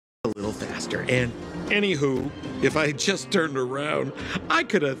faster. And anywho, if I had just turned around, I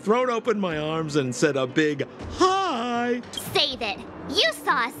could have thrown open my arms and said a big hi. Save it. You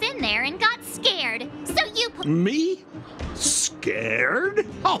saw us in there and got scared, so you Me? Scared?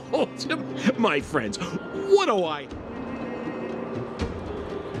 Oh, my friends, what do I...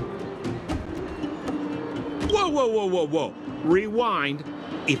 Whoa, whoa, whoa, whoa, whoa. Rewind.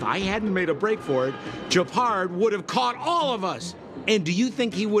 If I hadn't made a break for it, Japard would have caught all of us. And do you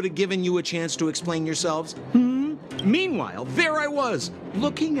think he would have given you a chance to explain yourselves? Meanwhile, there I was,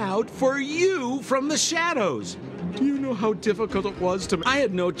 looking out for you from the shadows. Do you know how difficult it was to... I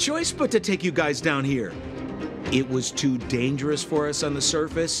had no choice but to take you guys down here. It was too dangerous for us on the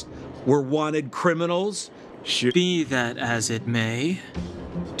surface. We're wanted criminals. Be that as it may,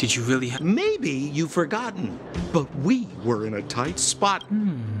 did you really have... Maybe you've forgotten, but we were in a tight spot.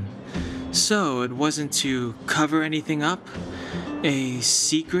 So it wasn't to cover anything up? A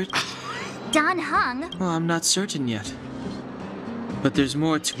secret? Don Hung. Well, I'm not certain yet. But there's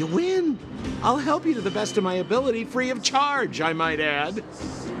more to... You win. I'll help you to the best of my ability, free of charge, I might add.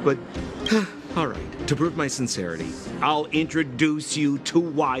 But, all right, to prove my sincerity, I'll introduce you to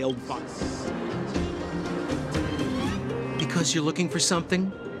Wildfire. Because you're looking for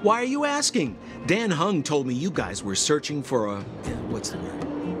something? Why are you asking? Dan Hung told me you guys were searching for a... what's the word?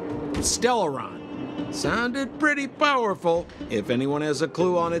 Stellaron. Sounded pretty powerful. If anyone has a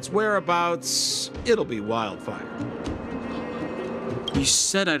clue on its whereabouts, it'll be Wildfire. You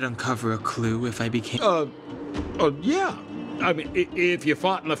said I'd uncover a clue if I became... Yeah. I mean, if you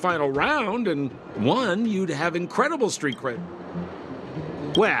fought in the final round and won, you'd have incredible street cred.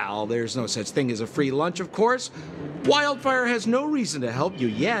 Well, there's no such thing as a free lunch, of course. Wildfire has no reason to help you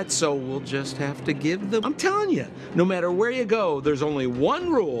yet, so we'll just have to give them... I'm telling you, no matter where you go, there's only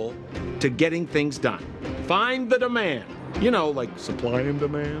one rule to getting things done. Find the demand. You know, like supply and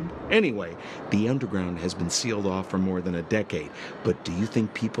demand. Anyway, the underground has been sealed off for more than a decade. But do you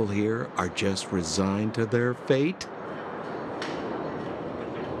think people here are just resigned to their fate?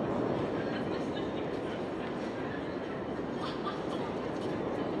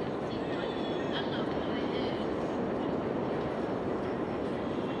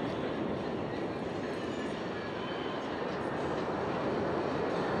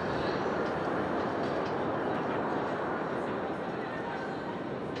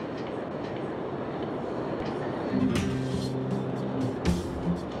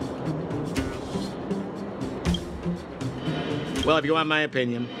 Well, if you want my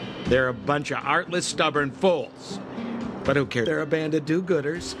opinion, they're a bunch of artless, stubborn fools. But who cares? They're a band of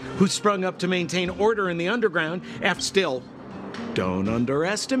do-gooders who sprung up to maintain order in the underground. Still, don't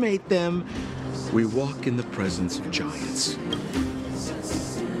underestimate them. We walk in the presence of giants.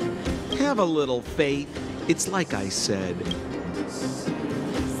 Have a little faith. It's like I said.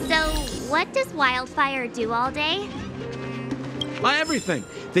 So, what does Wildfire do all day? Everything.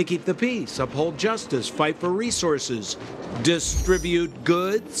 They keep the peace, uphold justice, fight for resources, distribute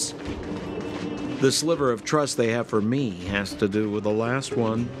goods. The sliver of trust they have for me has to do with the last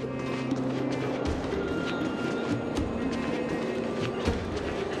one.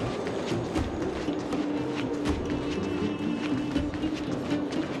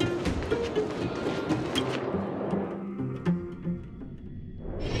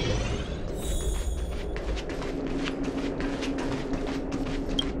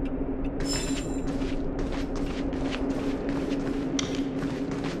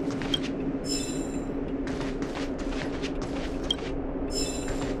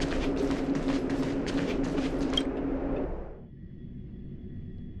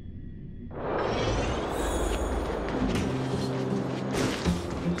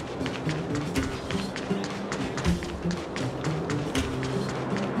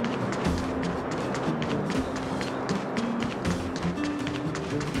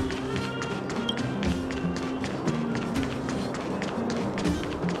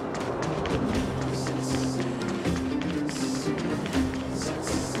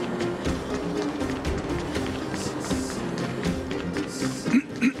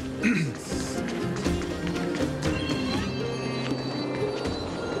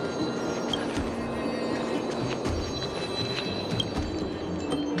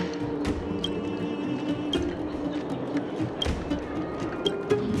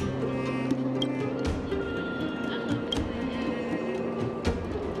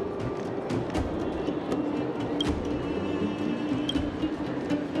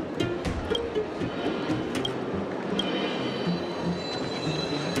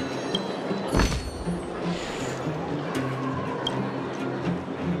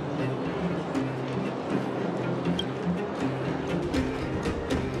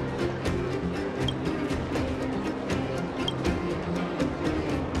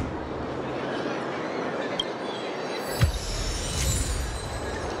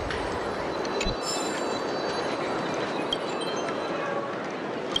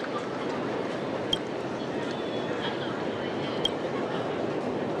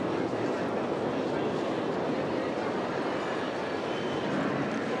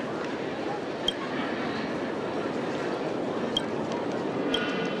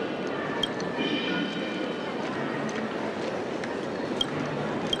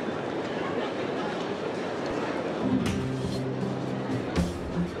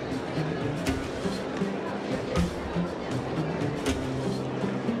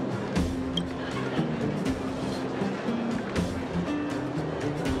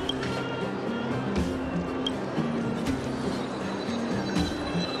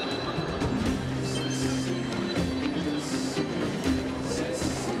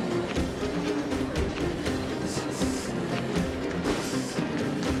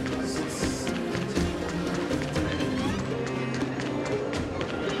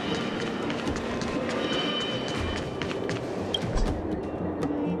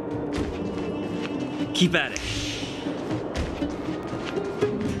 Keep at it.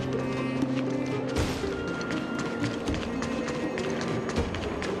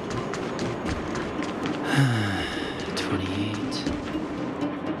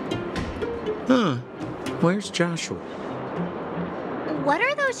 Huh. Where's Joshua? What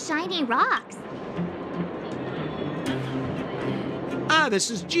are those shiny rocks? Ah, this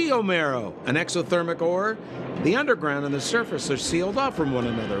is geomarrow, an exothermic ore. The underground and the surface are sealed off from one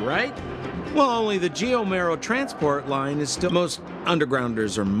another, right? Well, only the geomarrow transport line is still... Most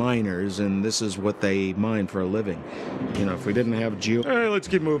undergrounders are miners, and this is what they mine for a living. You know, if we didn't have geo... All right, let's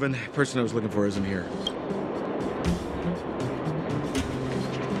keep moving. The person I was looking for isn't here.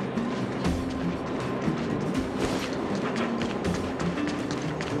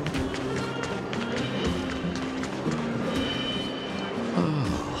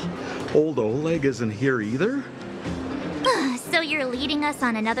 Old Oleg isn't here either? So you're leading us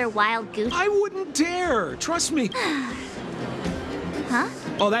on another wild goose? I wouldn't dare! Trust me! Huh?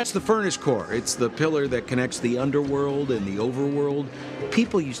 Oh, that's the furnace core. It's the pillar that connects the underworld and the overworld.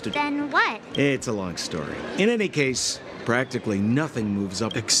 People used to... Then what? It's a long story. In any case, practically nothing moves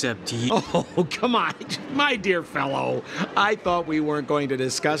up... Except you. Oh, come on, my dear fellow. I thought we weren't going to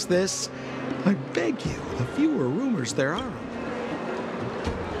discuss this. I beg you, the fewer rumors there are.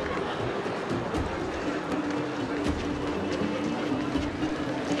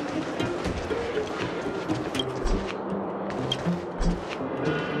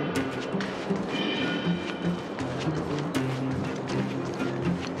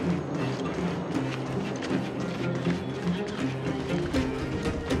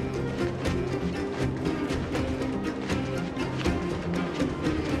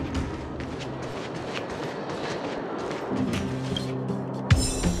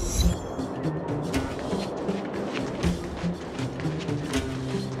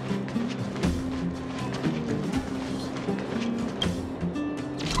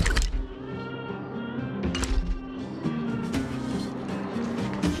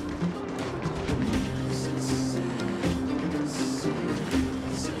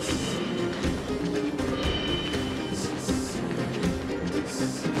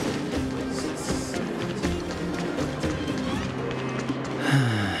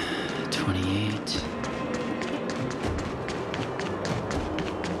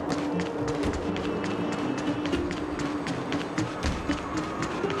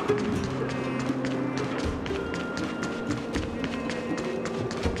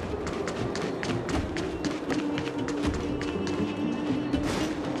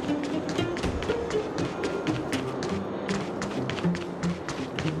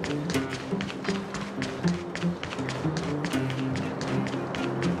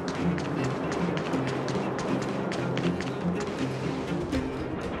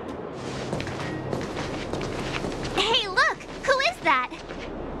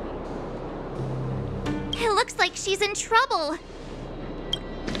 She's in trouble.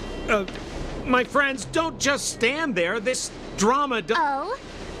 My friends, don't just stand there. This drama... Oh?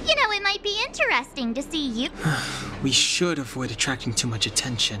 You know, it might be interesting to see you. We should avoid attracting too much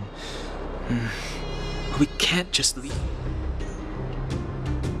attention. We can't just leave.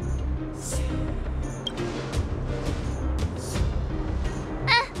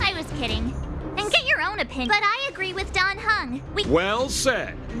 I was kidding. And get your own opinion. But I agree with Don Hung. Well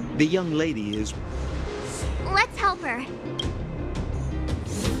said. The young lady is... Let's help her.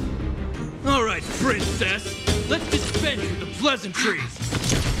 All right, princess. Let's dispense with the pleasantries.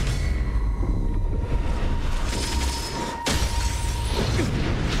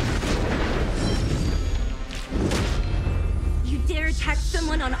 You dare attack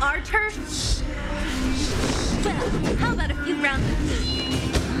someone on our turf? Well, how about a few rounds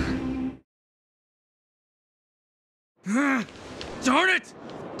of... Darn it!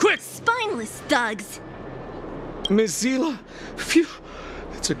 Quick! Spineless thugs! Miss Zila, phew.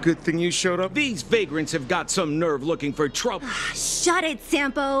 It's a good thing you showed up. These vagrants have got some nerve looking for trouble. Shut it,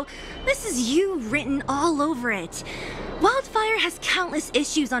 Sampo. This is you written all over it. Wildfire has countless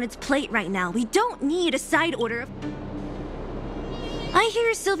issues on its plate right now. We don't need a side order of... I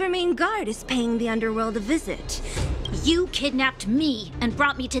hear Silvermane Guard is paying the underworld a visit. You kidnapped me and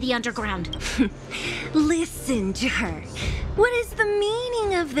brought me to the underground. Listen to her. What is the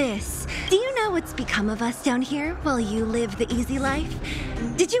meaning of this? Do you know what's become of us down here while you live the easy life?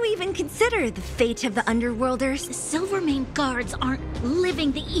 Did you even consider the fate of the underworlders? The Silvermane Guards aren't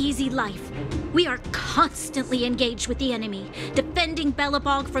living the easy life. We are constantly engaged with the enemy, defending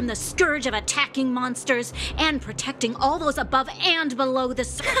Belobog from the scourge of attacking monsters and protecting all those above and below the...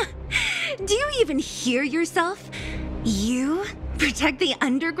 Do you even hear yourself? You protect the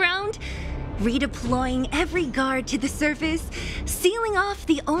underground? redeploying every guard to the surface, sealing off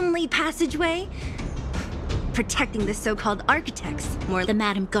the only passageway, protecting the so-called architects more. The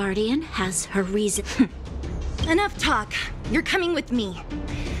Madam Guardian has her reason. Enough talk. You're coming with me.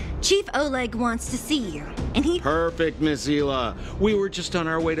 Chief Oleg wants to see you, and he Perfect, Miss Hila. We were just on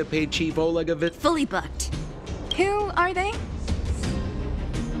our way to pay Chief Oleg a visit. fully booked. Who are they?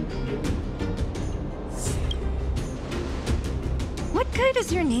 What good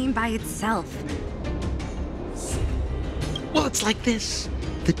is your name by itself? Well, it's like this.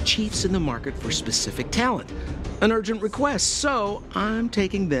 The chief's in the market for specific talent. An urgent request, so I'm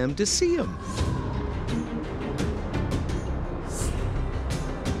taking them to see him.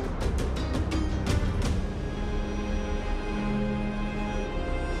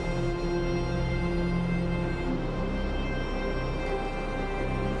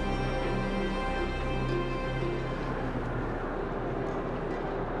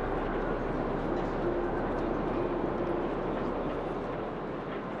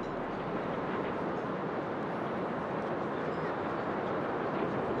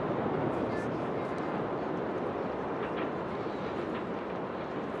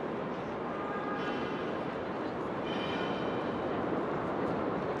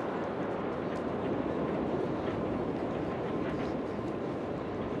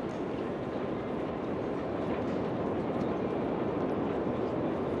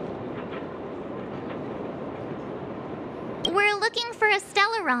 We're looking for a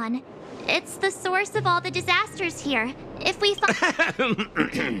Stellaron. It's the source of all the disasters here. If we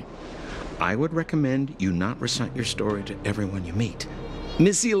find... I would recommend you not recite your story to everyone you meet.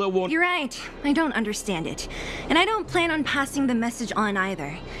 Miss Hila won't... You're right. I don't understand it. And I don't plan on passing the message on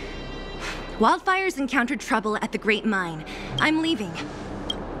either. Wildfire's encountered trouble at the Great Mine. I'm leaving.